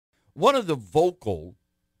One of the vocal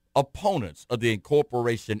opponents of the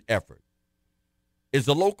incorporation effort is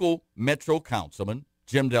the local Metro Councilman,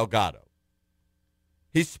 Jim Delgado.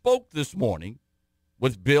 He spoke this morning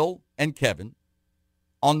with Bill and Kevin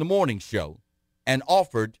on the morning show and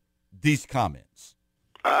offered these comments.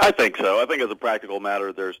 I think so. I think as a practical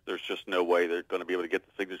matter, there's just no way they're going to be able to get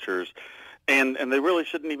the signatures, and they really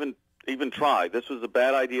shouldn't even try. This was a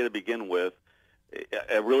bad idea to begin with.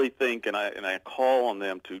 I really think, and I call on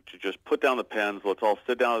them to just put down the pens. Let's all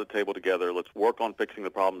sit down at the table together. Let's work on fixing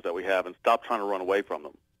the problems that we have and stop trying to run away from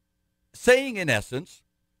them. Saying, in essence,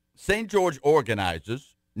 St. George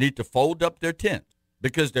organizers need to fold up their tent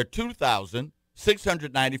because they're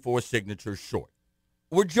 2,694 signatures short.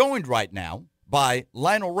 We're joined right now by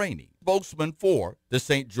Lionel Rainey, spokesman for the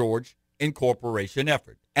St. George incorporation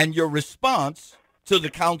effort. And your response to the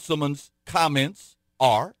councilman's comments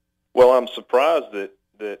are? Well, I'm surprised that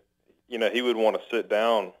he would want to sit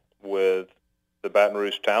down with the Baton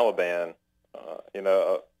Rouge Taliban,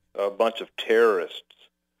 a bunch of terrorists,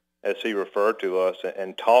 as he referred to us,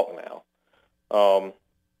 and talk now.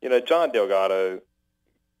 John Delgado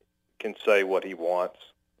can say what he wants.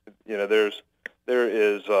 There is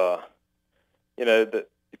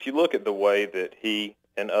if you look at the way that he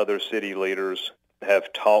and other city leaders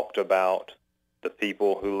have talked about the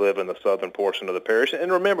people who live in the southern portion of the parish,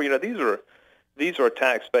 and remember, these are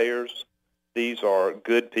taxpayers, these are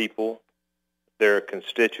good people, they're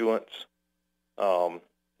constituents,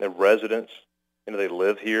 they're residents. They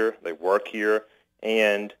live here, they work here,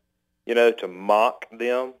 and to mock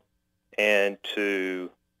them and to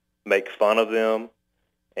make fun of them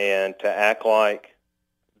and to act like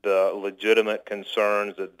the legitimate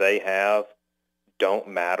concerns that they have don't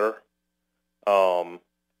matter.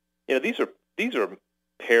 These are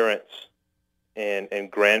parents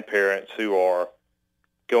and grandparents who are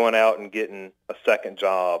going out and getting a second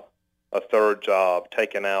job, a third job,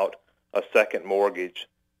 taking out a second mortgage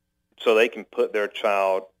so they can put their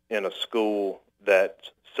child in a school that's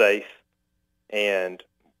safe and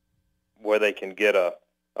where they can get a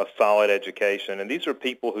solid education. And these are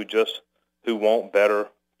people who want better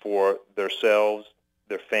for themselves,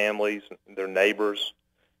 their families, their neighbors,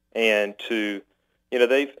 and they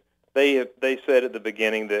said at the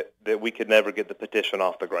beginning that we could never get the petition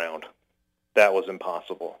off the ground. That was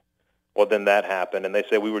impossible. Well, then that happened, and they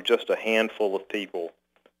said we were just a handful of people.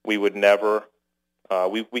 We would never,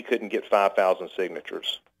 we couldn't get 5,000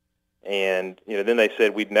 signatures. And, then they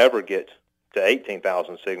said we'd never get to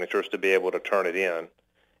 18,000 signatures to be able to turn it in.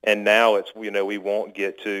 And now it's, we won't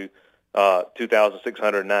get to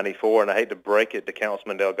 2,694, and I hate to break it to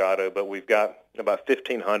Councilman Delgado, but we've got about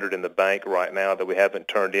 1,500 in the bank right now that we haven't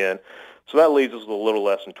turned in. So that leaves us with a little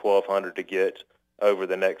less than 1,200 to get over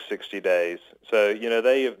the next 60 days. So,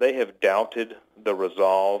 they have doubted the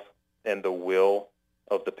resolve and the will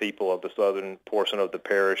of the people of the southern portion of the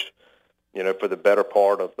parish, for the better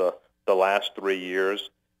part of the last 3 years.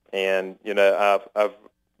 And,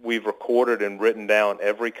 we've recorded and written down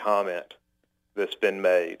every comment that's been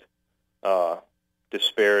made,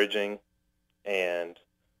 disparaging and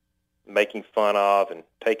making fun of and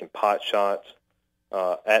taking pot shots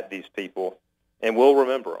at these people. And we'll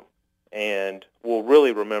remember them. And we'll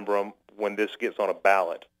really remember them when this gets on a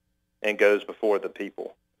ballot and goes before the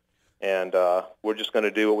people. And we're just going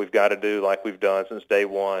to do what we've got to do like we've done since day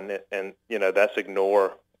one. And that's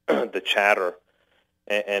ignore the chatter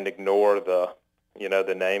and ignore the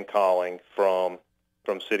name calling from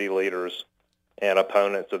city leaders and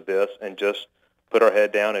opponents of this, and just put our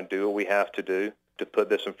head down and do what we have to do to put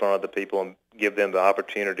this in front of the people and give them the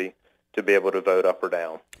opportunity to be able to vote up or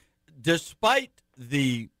down. Despite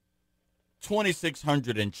the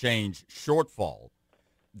 2,600 and change shortfall,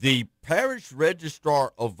 the Parish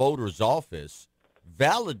Registrar of Voters Office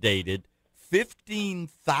validated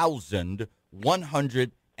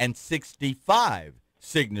 15,165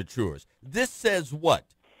 signatures. This says what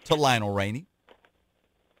to Lionel Rainey?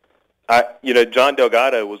 John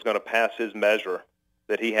Delgado was going to pass his measure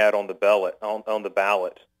that he had on the ballot,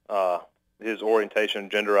 his orientation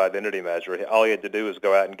and gender identity measure. All he had to do was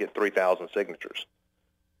go out and get 3,000 signatures.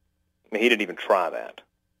 I mean, he didn't even try that.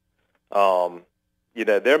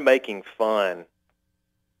 They're making fun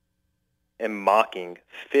and mocking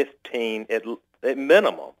at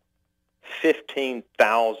minimum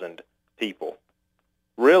 15,000 people.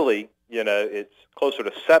 Really, it's closer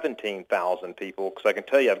to 17,000 people, because I can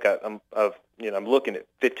tell you I'm looking at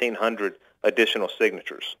 1,500 additional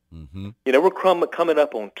signatures. Mm-hmm. We're coming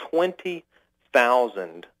up on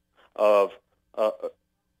 20,000 of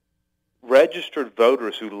registered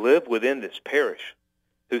voters who live within this parish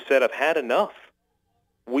who said, I've had enough.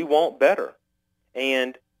 We want better.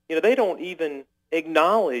 And, they don't even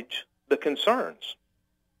acknowledge the concerns.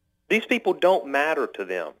 These people don't matter to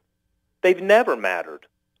them. They've never mattered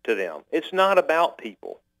to them. It's not about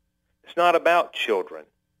people. It's not about children.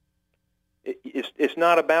 It's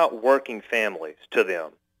not about working families to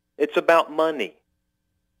them. It's about money.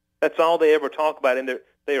 That's all they ever talk about, and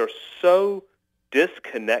they are so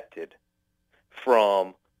disconnected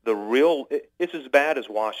from the real. It's as bad as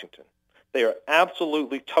Washington. They are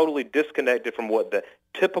absolutely, totally disconnected from what the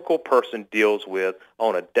typical person deals with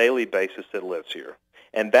on a daily basis that lives here.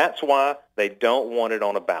 And that's why they don't want it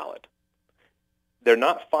on a ballot. They're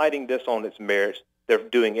not fighting this on its merits. They're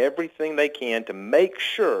doing everything they can to make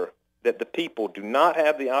sure that the people do not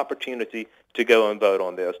have the opportunity to go and vote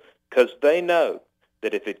on this, because they know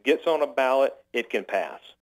that if it gets on a ballot, it can pass.